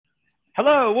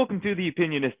Hello, welcome to the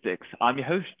Opinionistics. I'm your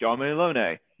host, John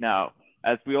Malone. Now,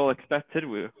 as we all expected,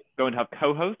 we're going to have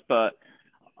co-hosts, but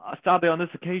sadly on this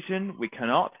occasion we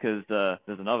cannot because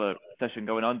there's another session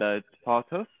going on that's part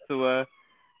of. So,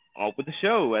 on with the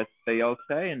show, as they all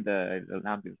say, and the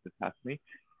ambulance just passed me.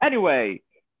 Anyway,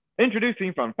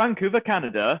 introducing from Vancouver,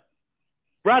 Canada,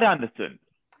 Brad Anderson.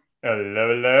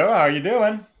 Hello, hello. How you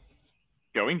doing?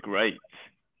 Going great.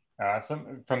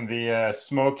 Awesome. From the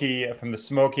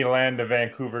smoky land of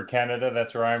Vancouver, Canada.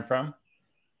 That's where I'm from.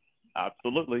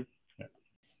 Absolutely. Yeah.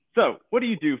 So, what do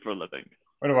you do for a living?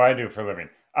 What do I do for a living?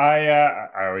 I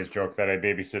always joke that I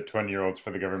babysit 20-year-olds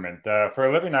for the government. For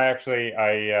a living,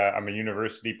 I'm a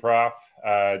university prof,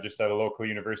 just at a local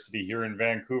university here in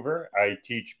Vancouver. I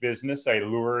teach business. I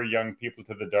lure young people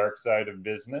to the dark side of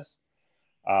business.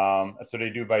 That's what I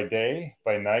do by day.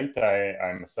 By night,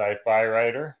 I'm a sci-fi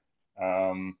writer.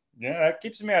 Yeah, that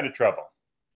keeps me out of trouble.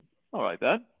 All right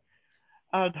then.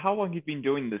 And how long have you been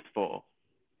doing this for?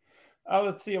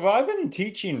 Let's see. Well, I've been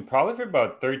teaching probably for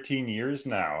about 13 years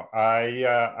now.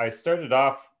 I started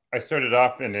off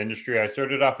in industry. I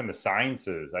started off in the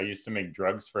sciences. I used to make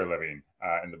drugs for a living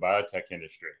in the biotech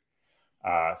industry.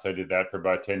 So I did that for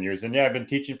about 10 years. And yeah, I've been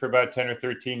teaching for about 10 or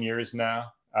 13 years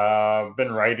now. I've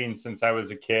been writing since I was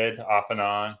a kid, off and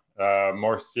on.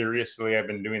 More seriously, I've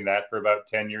been doing that for about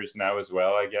 10 years now as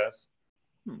well, I guess.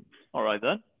 Hmm. All right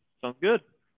then. Sounds good.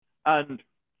 And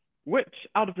which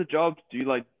out of the jobs do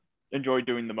you enjoy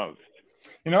doing the most?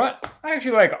 You know what? I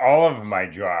actually like all of my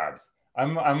jobs.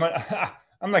 I'm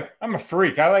a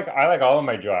freak. I like all of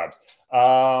my jobs.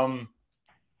 Um,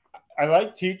 I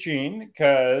like teaching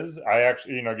because I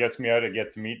actually, gets me out to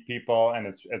get to meet people, and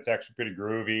it's actually pretty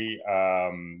groovy.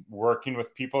 Working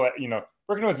with people,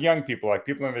 working with young people, like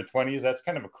people in their 20s, that's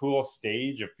kind of a cool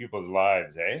stage of people's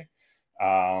lives, eh?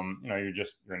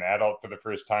 You're an adult for the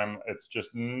first time. It's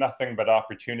just nothing but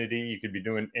opportunity. You could be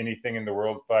doing anything in the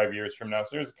world 5 years from now.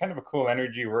 So there's kind of a cool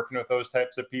energy working with those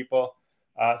types of people.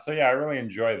 So yeah, I really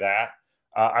enjoy that.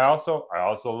 I also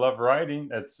love writing.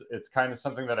 It's kind of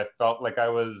something that I felt like I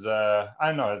was. I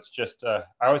don't know. It's just I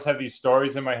always have these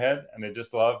stories in my head, and I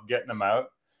just love getting them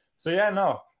out. So yeah,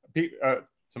 no.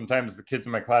 Sometimes the kids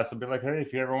in my class will be like, "Hey,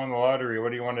 if you ever won the lottery, what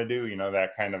do you want to do?"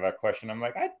 That kind of a question. I'm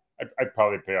like, I'd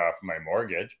probably pay off my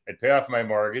mortgage. I'd pay off my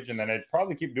mortgage, and then I'd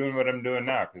probably keep doing what I'm doing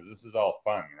now because this is all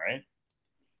fun, right?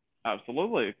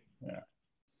 Absolutely. Yeah.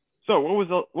 So, what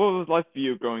was life for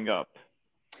you growing up?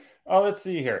 Oh, let's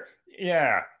see here.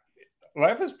 Yeah,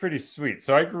 life is pretty sweet.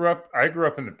 So I grew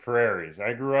up in the prairies.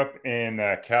 I grew up in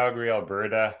Calgary,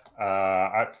 Alberta.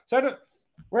 I don't.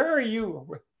 Where are you?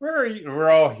 Where are you?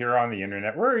 We're all here on the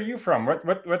internet. Where are you from? What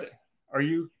are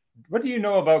you? What do you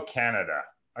know about Canada?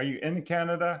 Are you in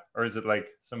Canada, or is it like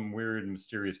some weird,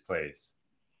 mysterious place?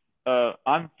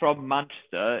 I'm from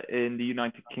Manchester in the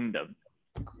United Kingdom.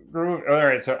 All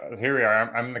right, so here we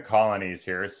are. I'm in the colonies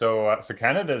here. So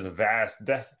Canada is a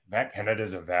Canada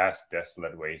is a vast,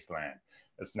 desolate wasteland.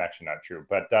 That's actually not true,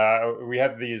 but we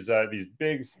have these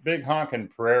big honking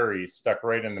prairies stuck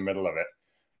right in the middle of it,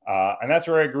 and that's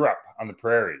where I grew up, on the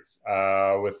prairies,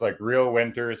 with like real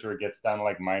winters where it gets down to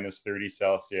like -30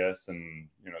 Celsius, and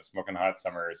smoking hot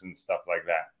summers and stuff like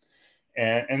that.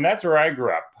 And that's where I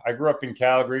grew up. I grew up in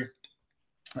Calgary.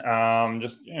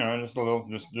 Just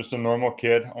a normal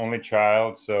kid, only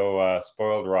child, so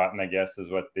spoiled rotten, I guess, is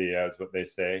what they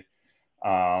say.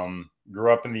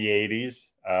 Grew up in the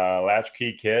 '80s,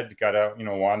 latchkey kid, got out,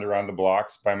 wander around the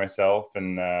blocks by myself,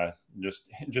 and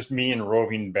just me and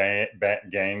roving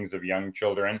gangs of young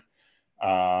children.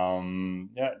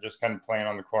 Yeah, just kind of playing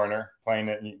on the corner, playing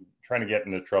it, trying to get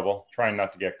into trouble, trying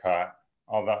not to get caught.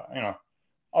 All the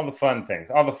all the fun things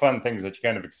that you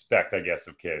kind of expect, I guess,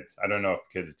 of kids. I don't know if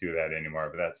kids do that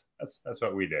anymore, but that's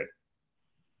what we did.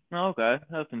 Okay,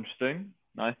 that's interesting.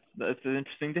 Nice. That's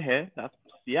interesting to hear. That's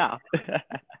yeah.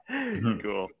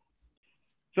 Cool.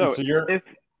 So, So you're if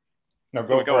no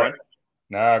go go go for it. on.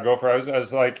 No, go for it. I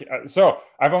was like, so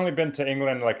I've only been to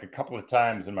England like a couple of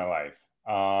times in my life.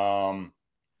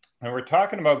 And we're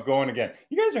talking about going again.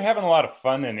 You guys are having a lot of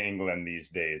fun in England these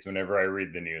days. Whenever I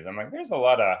read the news, I'm like, there's a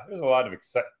lot of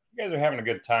excitement. You guys are having a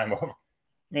good time over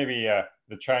maybe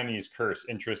the Chinese curse,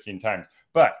 interesting times.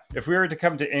 But if we were to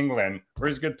come to England,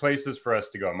 where's good places for us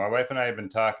to go? My wife and I have been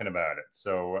talking about it.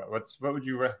 So what's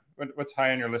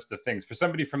high on your list of things for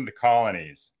somebody from the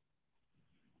colonies?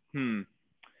 Hmm.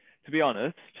 To be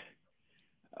honest,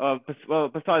 well,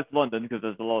 besides London, because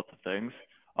there's a lot of things,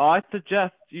 I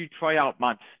suggest you try out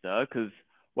Manchester, because,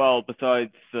 well,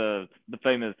 besides the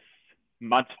famous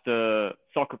Manchester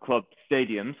Soccer Club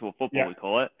stadiums, or football Yeah, we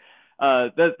call it,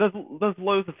 there's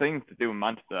loads of things to do in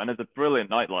Manchester, and it's a brilliant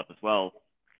nightlife as well.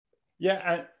 Yeah,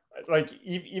 and like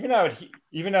even out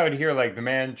here, like the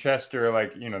Manchester,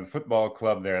 like the football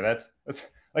club there. That's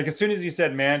like as soon as you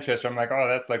said Manchester, I'm like, oh,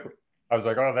 that's like I was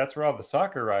like, oh, that's where all the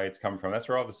soccer riots come from. That's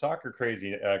where all the soccer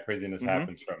craziness Hmm.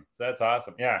 happens from. So that's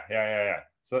awesome. Yeah, yeah, yeah,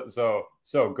 yeah. So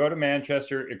go to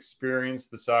Manchester, experience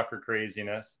the soccer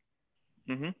craziness.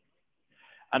 Hmm.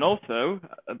 And also,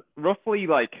 roughly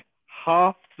like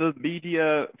half the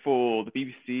media for the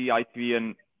BBC, ITV,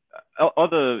 and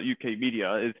other UK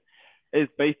media is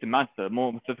based in Manchester,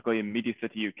 more specifically in Media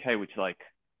City, UK, which is like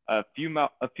a few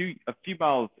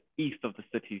miles east of the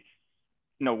city,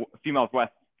 no, a few miles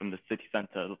west from the city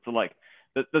centre. So like,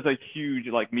 there's a huge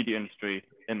like media industry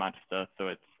in Manchester. So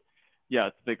it's yeah,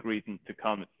 it's a big reason to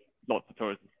come. It's lots of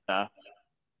tourists there.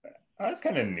 Oh, that's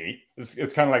kind of neat.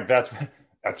 It's kind of like that's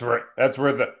where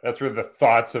the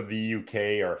thoughts of the UK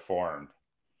are formed.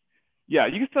 Yeah,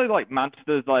 you could say like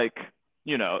Manchester's like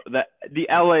the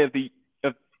LA of the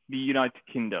United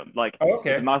Kingdom. Like Oh,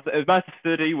 okay. it's a massive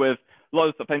city with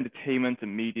lots of entertainment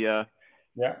and media.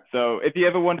 Yeah. So if you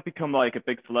ever want to become like a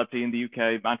big celebrity in the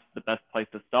UK, Manchester's the best place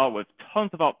to start with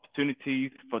tons of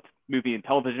opportunities for movie and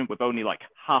television with only like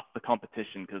half the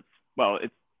competition because well,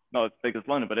 it's not as big as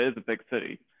London, but it is a big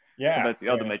city Yeah. compared to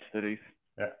the other Yeah. major cities.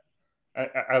 Yeah.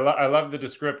 I love the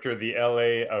descriptor, the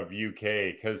LA of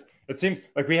UK, because it seems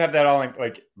like we have that all in,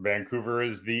 like Vancouver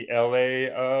is the LA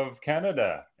of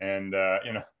Canada, and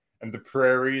and the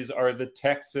prairies are the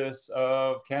Texas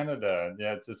of Canada.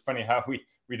 Yeah, it's just funny how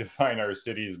we define our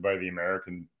cities by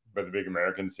the big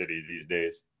American cities these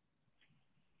days.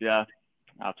 Yeah,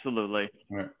 absolutely.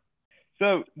 Yeah.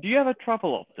 So do you ever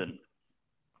travel often?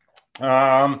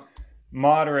 Um,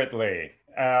 Moderately.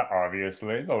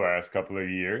 Obviously, the last couple of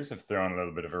years have thrown a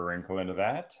little bit of a wrinkle into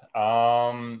that.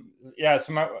 Yeah,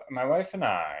 so my wife and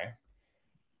I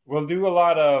will do a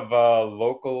lot of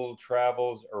local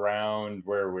travels around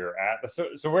where we're at.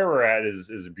 So where we're at is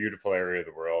a beautiful area of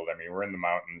the world. I mean, we're in the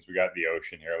mountains. We got the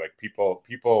ocean here. Like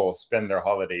people spend their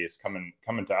holidays coming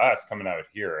to us, coming out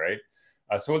here, right?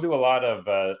 So we'll do a lot of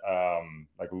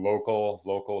like local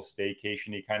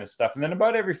staycation-y kind of stuff, and then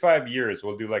about every 5 years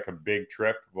we'll do like a big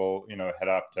trip. We'll head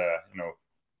off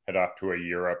to a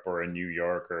Europe or a New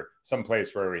York or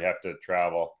someplace where we have to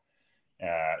travel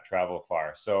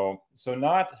far. So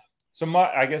not so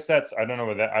much. I guess that's I don't know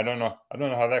what that I don't know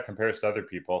how that compares to other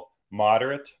people.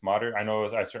 Moderate.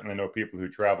 I certainly know people who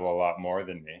travel a lot more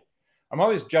than me. I'm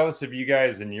always jealous of you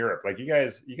guys in Europe. Like you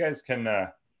guys can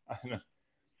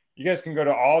you guys can go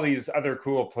to all these other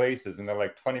cool places and they're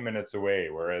like 20 minutes away,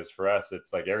 whereas for us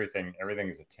it's like everything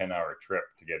is a 10-hour trip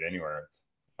to get anywhere.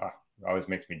 It always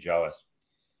makes me jealous.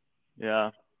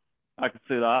 Yeah, I could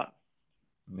see that.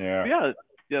 Yeah, But yeah,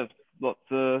 yeah, lots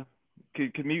of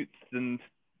commutes and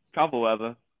travel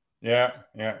weather. yeah.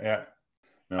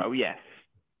 No. Oh yes.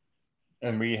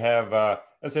 And we have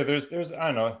let's say there's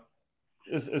I don't know.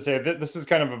 Say this is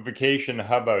kind of a vacation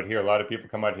hub out here. A lot of people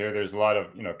come out here. There's a lot of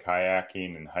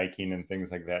kayaking and hiking and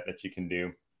things like that you can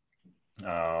do.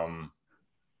 Um,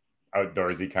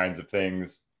 Outdoorsy kinds of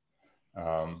things.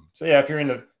 So yeah, if you're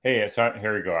into, hey, so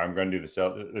here we go. I'm going to do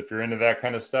the. If you're into that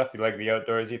kind of stuff, you like the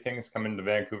outdoorsy things, come into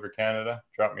Vancouver, Canada.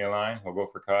 Drop me a line. We'll go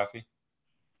for coffee.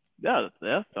 Yeah,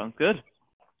 yeah, sounds good.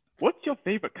 What's your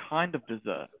favorite kind of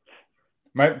dessert?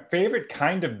 My favorite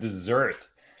kind of dessert.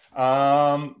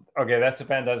 Okay, that's a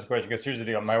fantastic question because here's the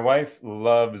deal. My wife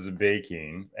loves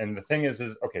baking, and the thing is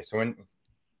okay. So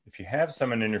if you have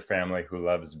someone in your family who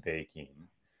loves baking,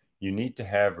 you need to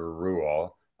have a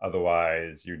rule.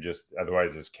 Otherwise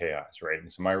it's chaos, right?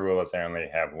 And so my rule is I only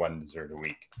have one dessert a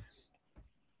week,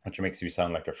 which makes me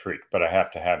sound like a freak, but I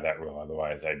have to have that rule.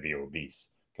 Otherwise I'd be obese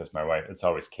because my wife, it's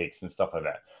always cakes and stuff like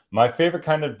that. My favorite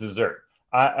kind of dessert.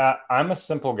 I'm a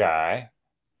simple guy.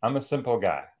 I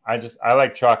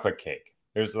like chocolate cake.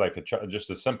 There's like just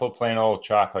a simple plain old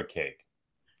chocolate cake.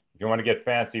 If you want to get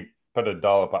fancy, put a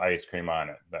dollop of ice cream on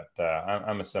it. But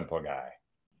I'm a simple guy.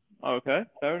 Okay,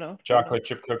 fair enough. Fair enough.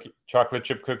 Chocolate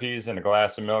chip cookies, and a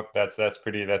glass of milk. That's a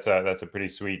pretty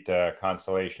sweet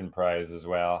consolation prize as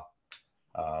well.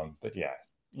 But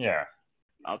yeah.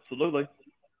 Absolutely.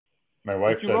 My Would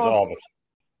wife you does rather? all the.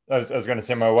 I was going to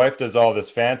say my wife does all this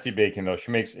fancy baking though. She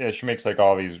makes like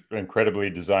all these incredibly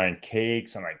designed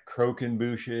cakes and like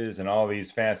croquembouches and all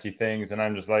these fancy things, and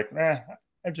I'm just like,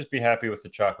 I'd just be happy with the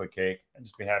chocolate cake. I'd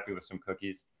just be happy with some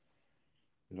cookies.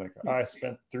 He's like, oh, I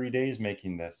spent 3 days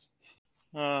making this.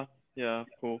 Yeah, of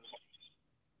course.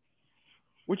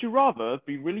 Would you rather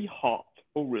be really hot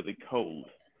or really cold?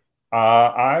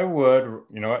 I would.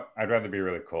 You know what? I'd rather be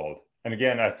really cold. And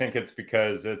again, I think it's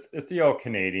because it's the old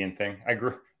Canadian thing. I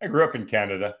grew up in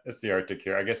Canada. It's the Arctic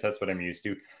here. I guess that's what I'm used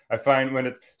to. I find when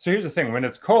it's so here's the thing: when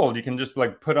it's cold, you can just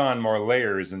like put on more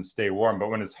layers and stay warm. But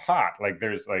when it's hot, like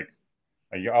there's like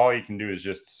all you can do is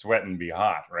just sweat and be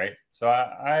hot, right? So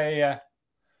I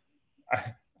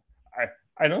I,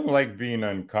 I don't like being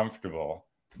uncomfortable,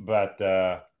 but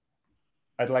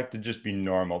I'd like to just be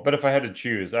normal. But if I had to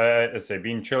choose, I say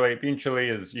being chilly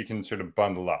is you can sort of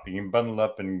bundle up. You can bundle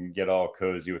up and get all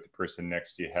cozy with the person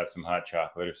next to you, have some hot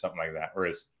chocolate or something like that.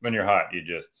 Whereas when you're hot, you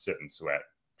just sit and sweat,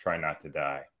 try not to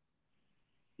die.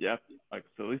 Yeah, I can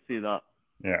totally see that.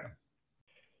 Yeah.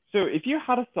 So, if you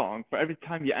had a song for every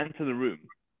time you enter the room,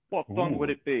 what song would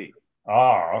Ooh. it be?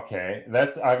 Oh, okay.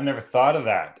 That's I've never thought of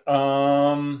that.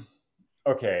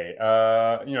 Okay.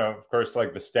 Of course,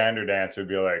 like the standard answer would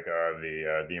be like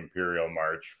the Imperial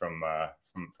March from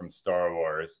Star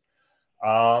Wars.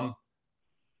 Um,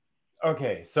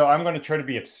 Okay, so I'm going to try to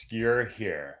be obscure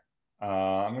here.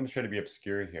 I'm going to try to be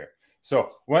obscure here.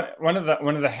 So one of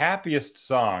the happiest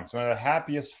songs, one of the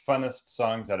happiest, funnest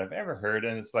songs that I've ever heard,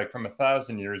 and it's like from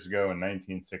 1,000 years ago in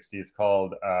 1960. It's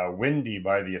called "Windy"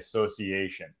 by the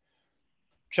Association.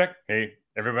 Check, hey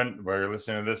everyone, while you're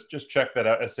listening to this, just check that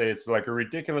out. I say it's like a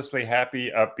ridiculously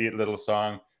happy, upbeat little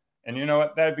song, and you know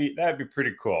what? That'd be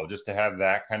pretty cool just to have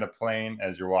that kind of playing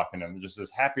as you're walking in. Just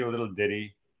this happy little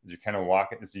ditty as you're kind of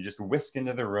walking, as you just whisk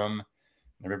into the room,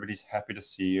 and everybody's happy to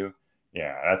see you.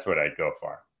 Yeah, that's what I'd go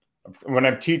for. When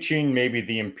I'm teaching, maybe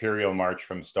the Imperial March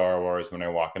from Star Wars when I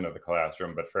walk into the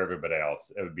classroom, but for everybody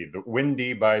else, it would be the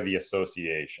Windy by the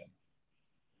Association.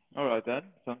 All right then,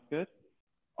 sounds good.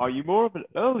 Are you more of an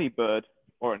early bird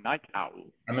or a night owl?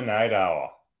 I'm a night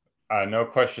owl. No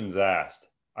questions asked.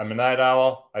 I'm a night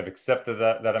owl. I've accepted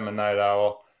that I'm a night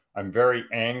owl. I'm very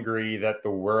angry that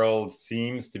the world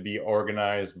seems to be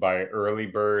organized by early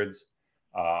birds.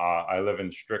 I live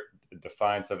in strict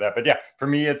defiance of that. But yeah, for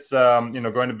me, it's going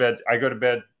to bed. I go to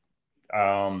bed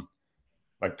um,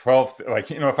 like 12.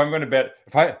 Like if I'm going to bed,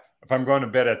 if I'm going to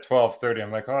bed at 12:30,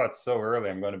 I'm like, oh, it's so early.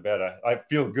 I'm going to bed. I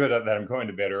feel good that I'm going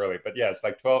to bed early. But yeah, it's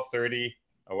like 12:30,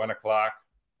 1 o'clock.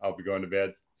 I'll be going to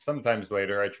bed. Sometimes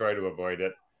later, I try to avoid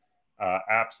it.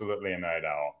 Absolutely a night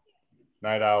owl.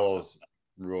 Night owls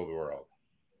rule the world.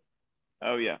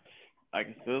 Oh yeah, I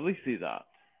can totally see that.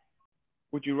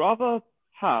 Would you rather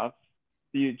have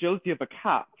the agility of a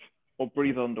cat or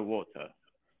breathe underwater?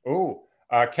 Oh,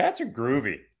 cats are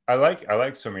groovy. I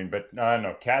like swimming, but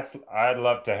no, cats. I'd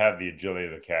love to have the agility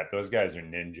of the cat. Those guys are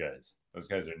ninjas. Those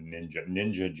guys are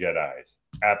ninja Jedi's.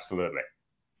 Absolutely,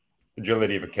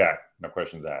 agility of a cat. No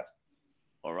questions asked.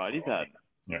 Alrighty then,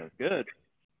 Yeah. sounds good.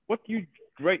 What do you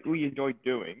greatly enjoy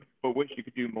doing, but wish you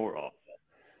could do more of?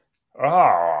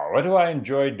 Oh, what do I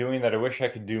enjoy doing that I wish I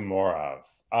could do more of?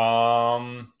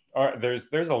 All right, there's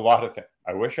a lot of things.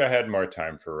 I wish I had more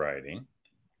time for writing.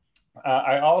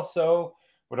 I also,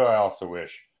 what do I also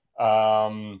wish?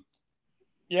 Um,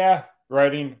 yeah,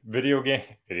 writing, video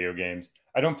games.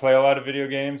 I don't play a lot of video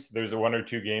games. There's a one or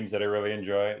two games that I really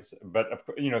enjoy, but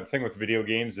the thing with video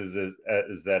games is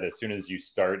that as soon as you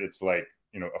start, it's like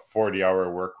a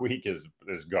 40-hour work week is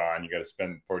gone. You got to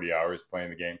spend 40 hours playing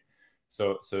the game.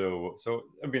 So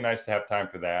it'd be nice to have time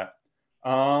for that.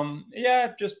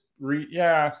 Yeah, just read.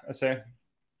 Yeah, I say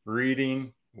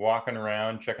reading, walking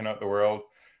around, checking out the world,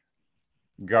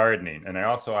 gardening, and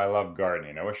I love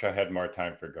gardening. I wish I had more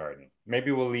time for gardening.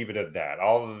 Maybe we'll leave it at that.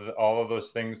 All of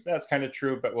those things, that's kind of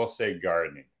true, but we'll say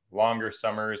gardening. Longer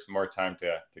summers, more time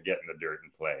to get in the dirt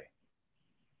and play.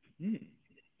 Hmm,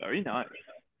 very nice.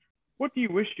 What do you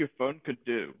wish your phone could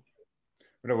do?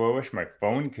 What do I wish my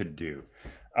phone could do?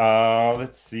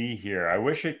 Let's see here. I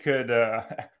wish it could.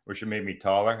 Wish it made me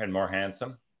taller and more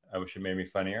handsome. I wish it made me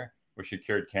funnier. Wish it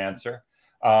cured cancer.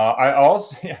 I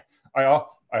also, I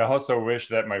also wish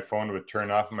that my phone would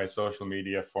turn off my social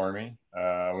media for me.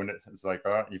 When it's like,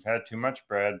 oh, you've had too much,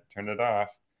 Brad. Turn it off.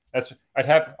 I'd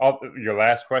have your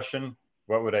last question.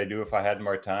 What would I do if I had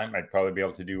more time? I'd probably be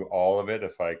able to do all of it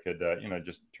if I could,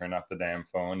 just turn off the damn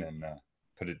phone and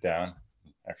put it down,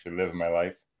 actually live my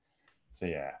life. So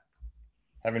yeah,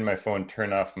 having my phone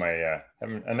turn off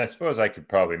and I suppose I could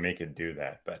probably make it do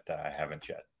that, but I haven't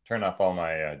yet. Turn off all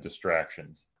my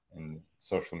distractions and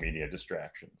social media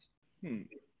distractions. Hmm,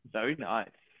 very nice.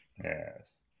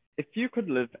 Yes. If you could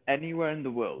live anywhere in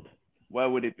the world, where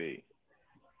would it be?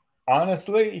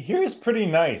 Honestly, here's pretty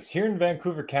nice. Here in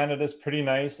Vancouver, Canada is pretty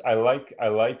nice. I like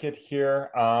it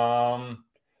here.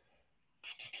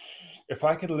 If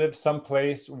I could live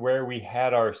someplace where we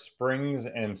had our springs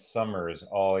and summers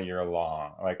all year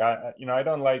long, like I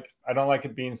don't like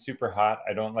it being super hot.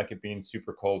 I don't like it being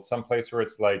super cold. Someplace where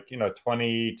it's like,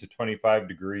 20 to 25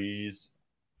 degrees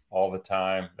all the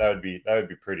time. That would be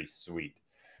pretty sweet.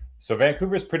 So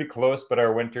Vancouver's pretty close, but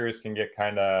our winters can get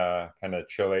kind of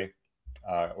chilly,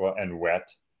 well, and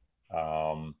wet.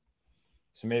 Um,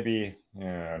 so maybe,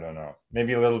 yeah, I don't know.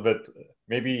 Maybe a little bit,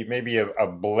 maybe a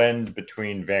blend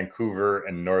between Vancouver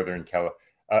and Northern California.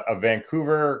 A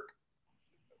Vancouver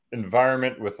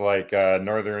environment with like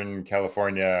Northern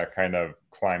California kind of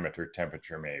climate or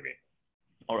temperature, maybe.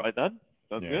 All right then.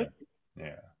 Sounds Yeah, good.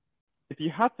 yeah. If you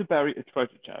had to bury a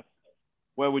treasure chest,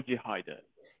 where would you hide it?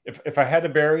 If I had to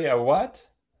bury a what?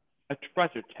 A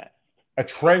treasure chest. A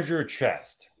treasure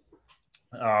chest.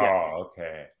 Yes. Oh,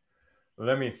 okay.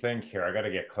 Let me think here. I got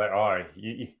to get clear. Oh, I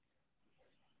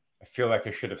feel like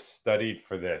I should have studied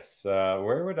for this.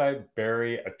 Where would I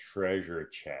bury a treasure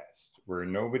chest where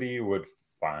nobody would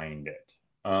find it?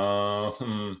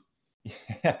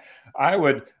 Yeah, I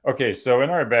would. Okay, so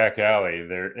in our back alley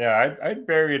there, yeah, I'd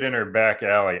bury it in our back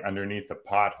alley underneath a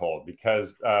pothole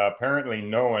because apparently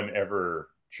no one ever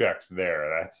checks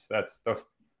there. That's the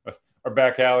our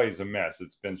back alley is a mess.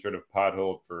 It's been sort of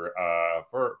potholed for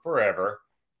forever.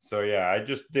 So yeah, I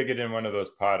just dig it in one of those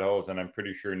potholes, and I'm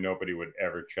pretty sure nobody would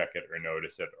ever check it or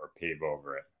notice it or pave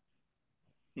over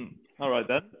it. All right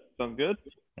then. Sounds good.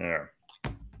 Yeah.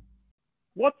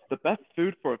 What's the best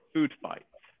food for a food fight?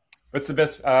 What's the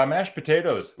best? Mashed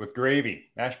potatoes with gravy.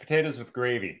 Mashed potatoes with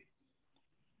gravy.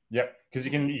 Yep, because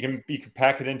you can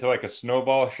pack it into like a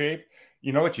snowball shape.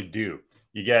 You know what you do?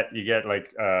 You get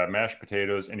like mashed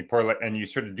potatoes, and you pour like, and you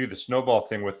sort of do the snowball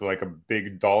thing with like a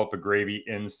big dollop of gravy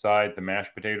inside the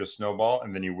mashed potato snowball,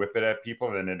 and then you whip it at people,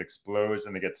 and then it explodes,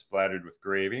 and they get splattered with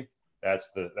gravy.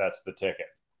 That's the ticket.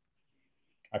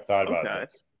 I've thought about Okay.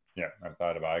 this. Yeah, I've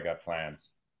thought about. I got plans.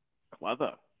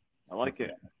 Clever. I like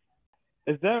it.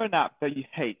 Is there an app that you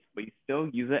hate but you still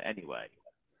use it anyway?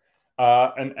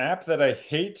 An app that I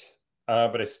hate,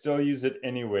 but I still use it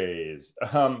anyways.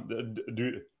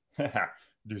 Do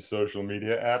do social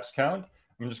media apps count?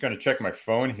 I'm just going to check my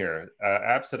phone here.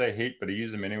 Apps that I hate, but I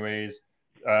use them anyways.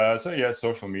 So yeah,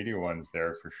 social media ones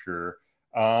there for sure.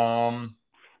 Um,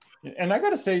 and I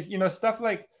gotta say, stuff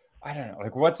like I don't know,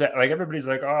 like WhatsApp. Like everybody's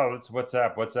like, oh, it's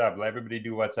WhatsApp, WhatsApp. Let everybody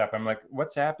do WhatsApp. I'm like,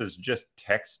 WhatsApp is just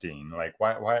texting. Like,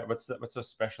 why? What's so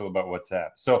special about WhatsApp?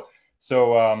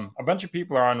 So a bunch of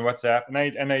people are on WhatsApp, and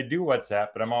I do WhatsApp,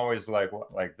 but I'm always like,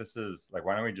 what, like this is like,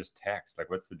 why don't we just text?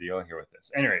 Like, what's the deal here with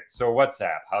this? Anyway, so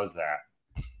WhatsApp, how's that?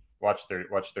 Watch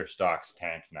their stocks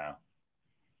tank now.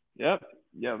 Yep.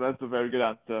 Yeah, that's a very good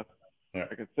answer. Yeah,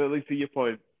 I can certainly see your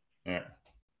point. yeah,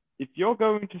 If you're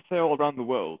going to sail around the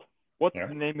world, what's yeah.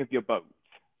 the name of your boat?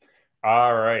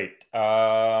 All right.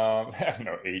 No,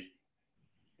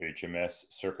 HMS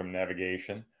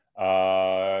Circumnavigation.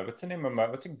 What's the name of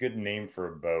what's a good name for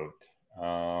a boat?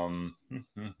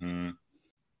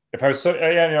 If I was so,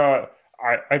 yeah,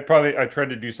 I tried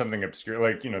to do something obscure,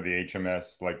 like, the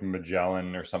HMS, like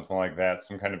Magellan or something like that,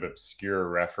 some kind of obscure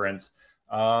reference.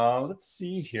 Let's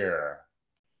see here.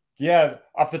 Yeah,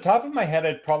 off the top of my head,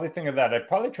 I'd probably think of that. I'd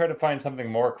probably try to find something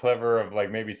more clever of like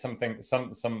maybe something,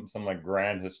 some like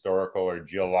grand historical or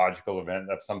geological event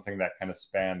of something that kind of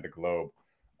spanned the globe.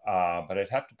 But I'd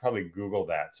have to probably Google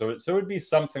that. So it would be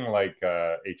something like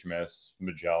HMS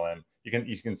Magellan. You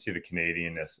can see the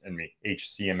Canadianness in me.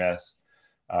 HCMS,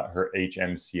 her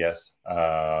HMCS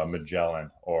Magellan,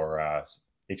 or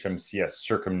HMCS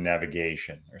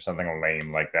Circumnavigation, or something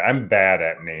lame like that. I'm bad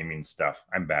at naming stuff.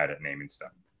 That's all right.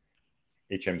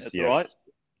 HMCS,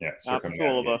 yeah, Happens to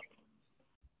all of circumnavigation. us.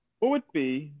 What would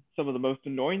be some of the most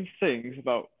annoying things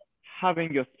about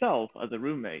having yourself as a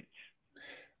roommate?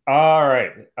 All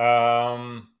right.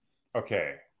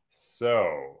 Okay.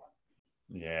 So,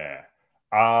 yeah.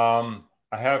 I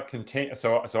have contained.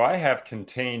 So I have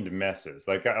contained messes.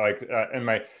 In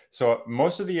my. So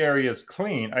most of the area is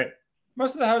clean.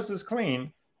 Most of the house is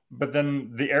clean, but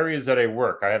then the areas that I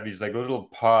work, I have these like little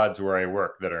pods where I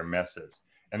work that are messes,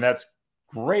 and that's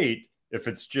great if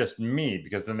it's just me,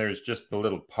 because then there's just the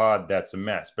little pod that's a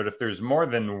mess. But if there's more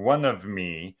than one of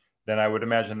me, then I would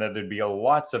imagine that there'd be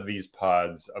lots of these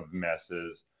pods of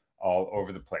messes all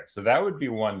over the place. So that would be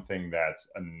one thing that's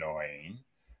annoying.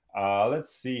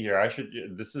 Let's see here.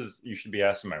 You should be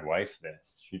asking my wife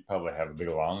this. She'd probably have a big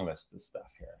long list of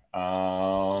stuff here.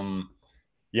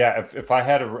 Yeah, if I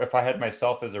had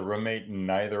myself as a roommate,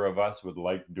 neither of us would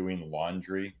like doing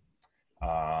laundry.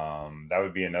 That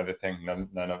would be another thing.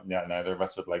 Neither of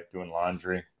us would like doing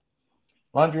laundry.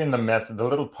 Laundry and the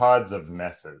little pods of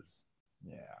messes.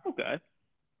 Yeah. Okay.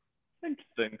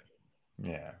 Interesting.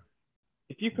 Yeah.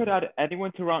 If you could add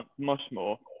anyone to Mount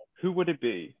Rushmore, who would it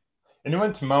be?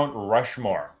 Anyone to Mount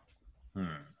Rushmore?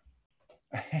 Hmm.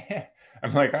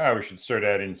 I'm like, oh, we should start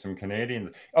adding some Canadians.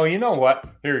 Oh, you know what?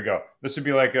 Here we go. This would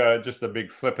be like just a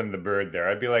big flip in the bird there.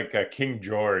 I'd be like King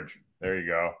George. There you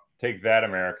go. Take that,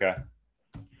 America.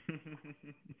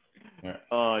 Yeah,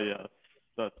 Oh yes,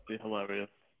 that'd be hilarious.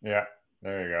 yeah.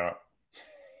 There you go.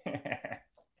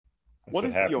 That's What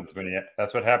what is your happens when you.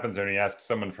 That's what happens when you ask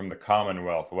someone from the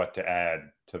Commonwealth what to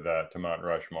add to Mount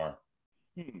Rushmore.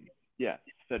 yes,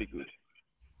 very good.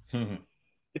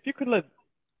 If you could live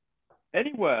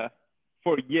anywhere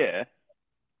for a year,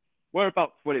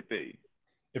 whereabouts would it be?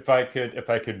 If I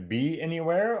could be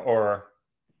anywhere, or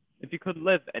If you could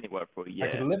live anywhere for a I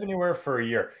could year. live anywhere for a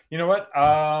year. You know what?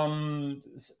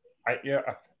 Yeah,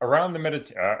 around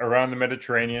the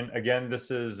Mediterranean. Again,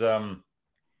 this is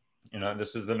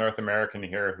this is the North American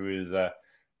here who is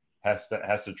has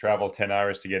to travel 10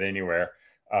 hours to get anywhere.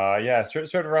 Yeah, sort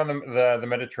of around the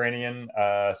Mediterranean,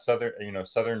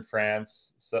 southern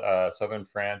France,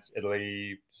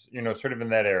 Italy, sort of in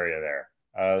that area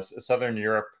there. Southern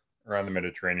Europe around the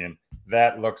Mediterranean.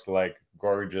 That looks like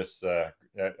gorgeous, a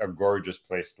gorgeous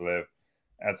place to live.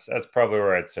 That's probably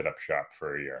where I'd set up shop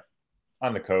for a year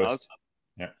on the Uh, coast.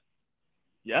 Yeah,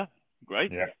 yeah,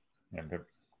 great. yeah, yeah. Good.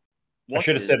 I What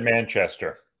should have is? said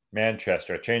Manchester.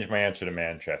 Manchester. I changed my answer to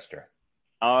Manchester.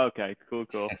 Oh, okay, cool,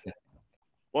 cool.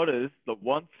 What is the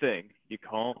one thing you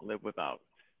can't live without?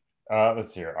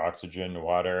 Let's see here. Oxygen,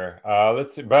 water.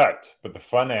 Let's see. But the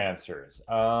fun answers.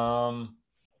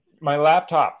 My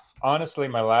laptop. Honestly,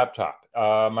 my laptop.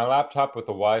 My laptop with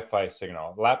a Wi-Fi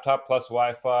signal. Laptop plus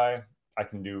Wi-Fi. I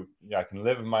can do. Yeah, I can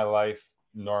live my life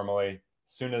normally.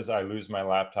 As soon as I lose my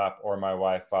laptop or my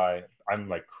Wi-Fi, I'm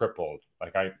like crippled.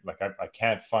 I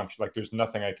can't function. Like there's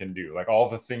nothing I can do. Like all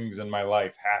the things in my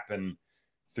life happen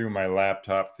through my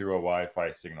laptop through a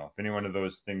Wi-Fi signal. If any one of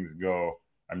those things go,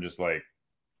 I'm just like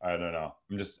I don't know.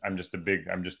 I'm just a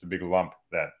big lump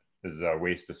that is a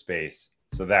waste of space.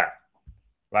 So that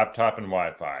laptop and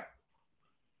Wi-Fi.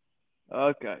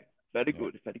 Okay, very Yeah.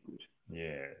 good, very good.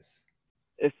 Yes.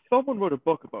 If someone wrote a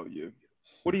book about you,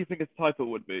 what do you think its title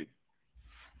would be?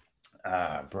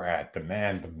 Brad, the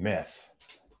man, the myth,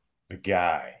 the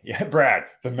guy. Yeah, Brad,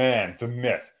 the man, the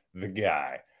myth, the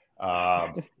guy.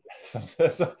 Um,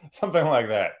 something like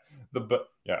that.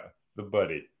 Yeah, the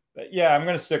buddy. Yeah, I'm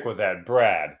gonna stick with that.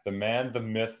 Brad, the man, the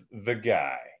myth, the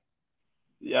guy.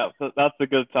 Yeah, that's a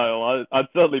good title. I'd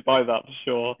certainly buy that for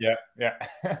sure. Yeah, yeah.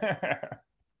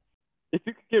 If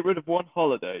you could get rid of one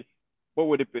holiday, what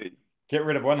would it be? Get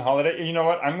rid of one holiday. You know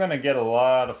what? I'm gonna get a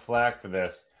lot of flack for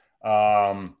this.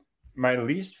 Um, my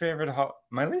least favorite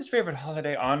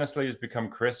holiday, honestly, has become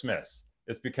Christmas.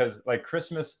 It's because like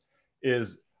Christmas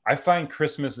is. I find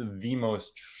Christmas the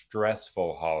most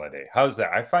stressful holiday. How's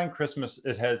that? I find Christmas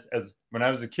it has as when I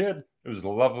was a kid, it was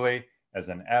lovely. As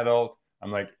an adult,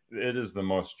 I'm like, it is the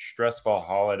most stressful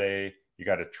holiday. You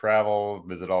got to travel,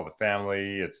 visit all the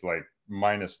family. It's like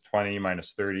 -20,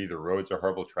 -30. The roads are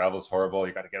horrible. Travel's horrible.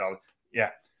 You got to get all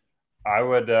yeah, I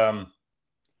would.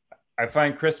 I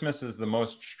find Christmas is the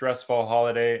most stressful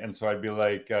holiday, and so I'd be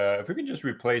like, if we could just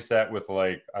replace that with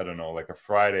like I don't know, like a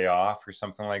Friday off or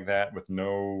something like that, with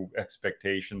no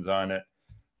expectations on it.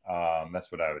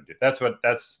 That's what I would do. That's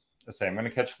the same. I'm going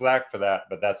to catch flack for that,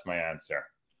 but that's my answer.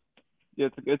 Yeah,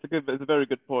 it's a very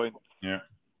good point. Yeah,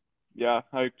 Yeah,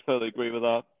 I totally agree with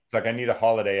that. it's like I need a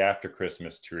holiday after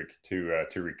Christmas to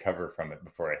recover from it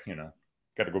before I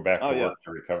got to go back Oh to yeah. work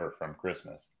to recover from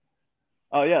Christmas.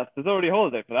 Oh yes, there's already a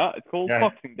holiday for that. It's called Yeah,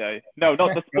 Boxing Day. No,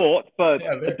 not the sport, but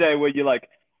yeah, a day where you like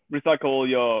recycle all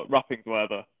your wrappings,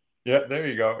 whatever. yeah, there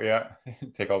you go. Yeah.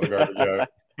 Take all the garbage out.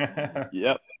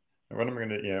 Yep. What am I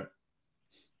gonna yeah.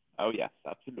 Oh yes,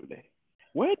 absolutely.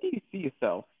 Where do you see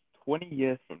yourself 20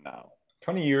 years from now?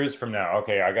 20 years from now.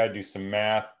 Okay, I gotta do some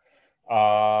math.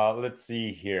 Let's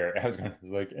see here. I was gonna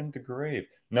like in the grave.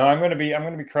 No, I'm gonna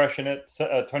be crushing it.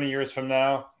 20 years from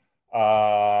now.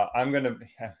 I'm gonna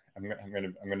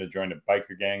I'm gonna join a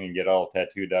biker gang and get all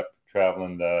tattooed up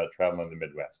traveling the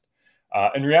Midwest.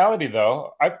 In reality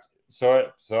though, I'd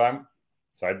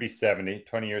be 70.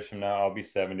 20 years from now, I'll be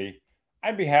 70.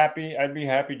 I'd be happy. I'd be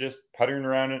happy just puttering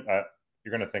around it.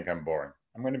 You're gonna think I'm boring.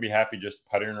 I'm gonna be happy just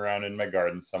puttering around in my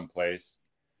garden someplace.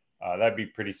 That'd be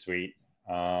pretty sweet.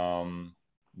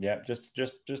 Yeah,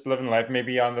 just living life.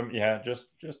 Maybe on the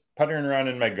just puttering around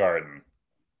in my garden,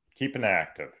 keeping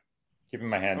active, keeping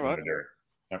my All hands in right, the dirt.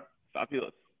 Yep.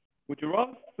 fabulous. Would you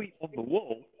rather sleep on the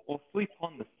wall or sleep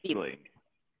on the ceiling?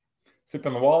 Sleep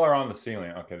on the wall or on the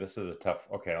ceiling? Okay, this is a tough.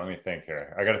 Okay, let me think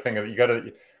here. I got to think of you. Got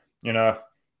to, you know,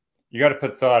 you got to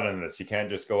put thought in this. You can't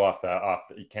just go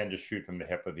you can't just shoot from the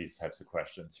hip with these types of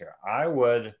questions here.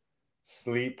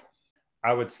 Sleep.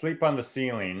 I would sleep on the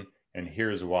ceiling, and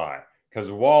here's why.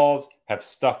 Because walls have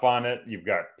stuff on it. You've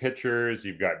got pictures,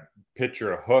 you've got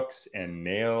picture hooks and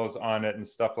nails on it and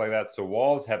stuff like that. So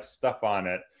walls have stuff on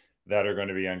it that are going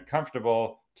to be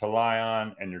uncomfortable to lie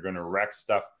on, and you're going to wreck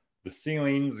stuff. The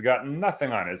ceiling's got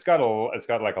nothing on it. It's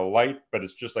got like a light, but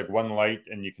it's just like one light,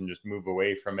 and you can just move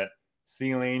away from it.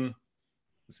 Ceiling,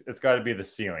 it's got to be the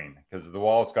ceiling, because the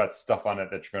wall's got stuff on it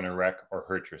that you're going to wreck or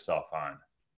hurt yourself on.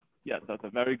 Yes, that's a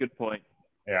very good point.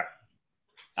 Yeah.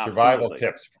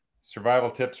 Absolutely. Survival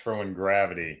tips for when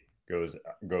gravity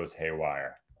goes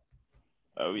haywire.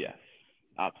 Oh yes,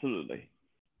 absolutely.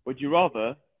 Would you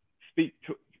rather speak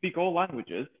all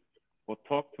languages or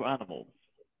talk to animals?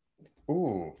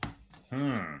 Ooh.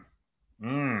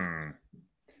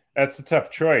 That's a tough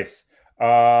choice.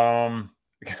 It's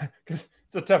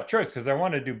a tough choice because I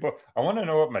want to do both. I want to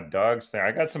know what my dog's think.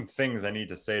 I got some things I need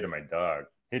to say to my dog.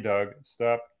 Hey, dog,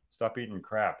 stop eating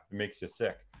crap. It makes you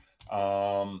sick.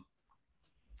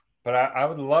 But I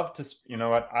would love to, you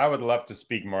know what? I would love to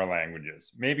speak more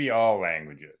languages, maybe all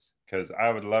languages, because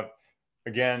I would love,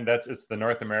 again, it's the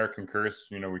North American curse.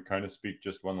 You know, we kind of speak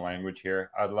just one language here.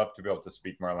 I'd love to be able to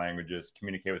speak more languages,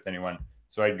 communicate with anyone.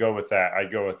 So I'd go with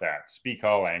that. Speak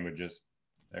all languages.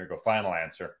 There you go. Final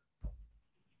answer.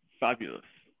 Fabulous.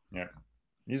 Yeah.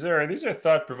 These are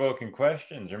thought-provoking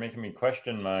questions. They're making me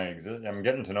question my existence. I'm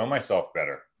getting to know myself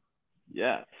better.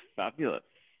 Yes, fabulous.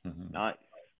 Nice.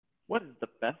 What is the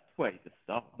best way to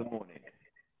start the morning?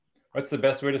 What's the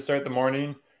best way to start the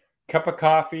morning? Cup of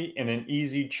coffee in an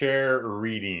easy chair,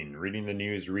 reading the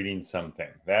news, reading something.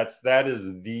 That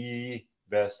is the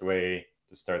best way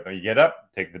to start. You get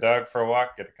up, take the dog for a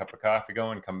walk, get a cup of coffee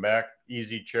going, come back,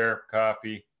 easy chair,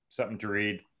 coffee, something to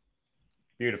read.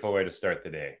 Beautiful way to start the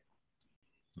day.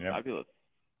 Yep. Fabulous.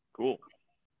 Cool.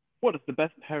 What is the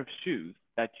best pair of shoes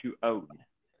that you own?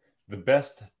 The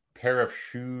best pair of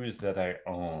shoes that I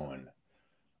own.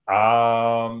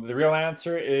 The real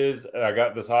answer is I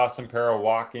got this awesome pair of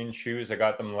walking shoes. I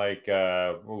got them like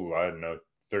I don't know,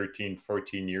 13,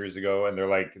 14 years ago, and they're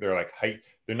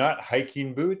not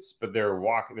hiking boots, but they're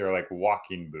like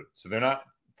walking boots. So they're not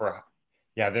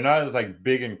as like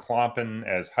big and clomping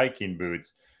as hiking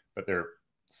boots, but they're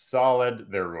solid,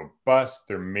 they're robust,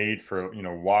 they're made for, you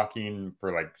know, walking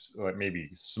for like maybe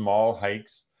small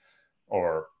hikes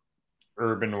or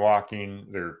urban walking.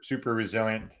 They're super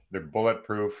resilient, they're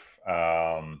bulletproof.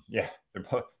 They're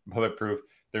bulletproof.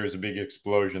 There's a big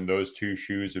explosion, those two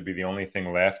shoes would be the only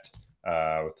thing left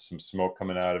with some smoke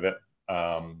coming out of it.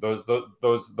 Those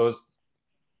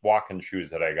walking shoes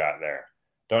that I got there.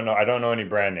 I don't know any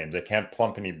brand names. I can't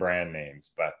plump any brand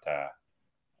names, but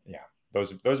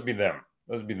those would be them.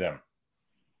 Those would be them.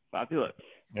 Fabulous.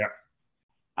 Yeah.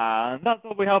 And that's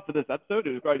all we have for this episode.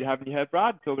 It was great having you here,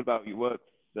 Brad, talking about your work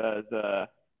as a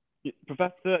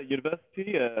professor at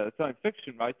university, a science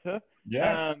fiction writer,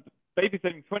 and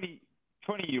babysitting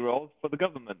 20-year-olds for the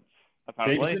government,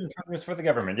 apparently. Babysitting 20-year-olds for the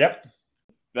government, yep.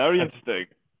 Very interesting.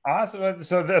 Awesome.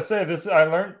 So I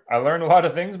learned a lot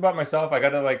of things about myself. I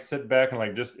got to like sit back and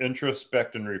like just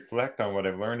introspect and reflect on what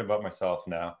I've learned about myself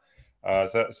now.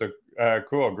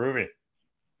 Cool, groovy.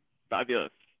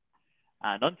 Fabulous.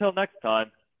 And until next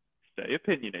time, stay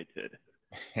opinionated.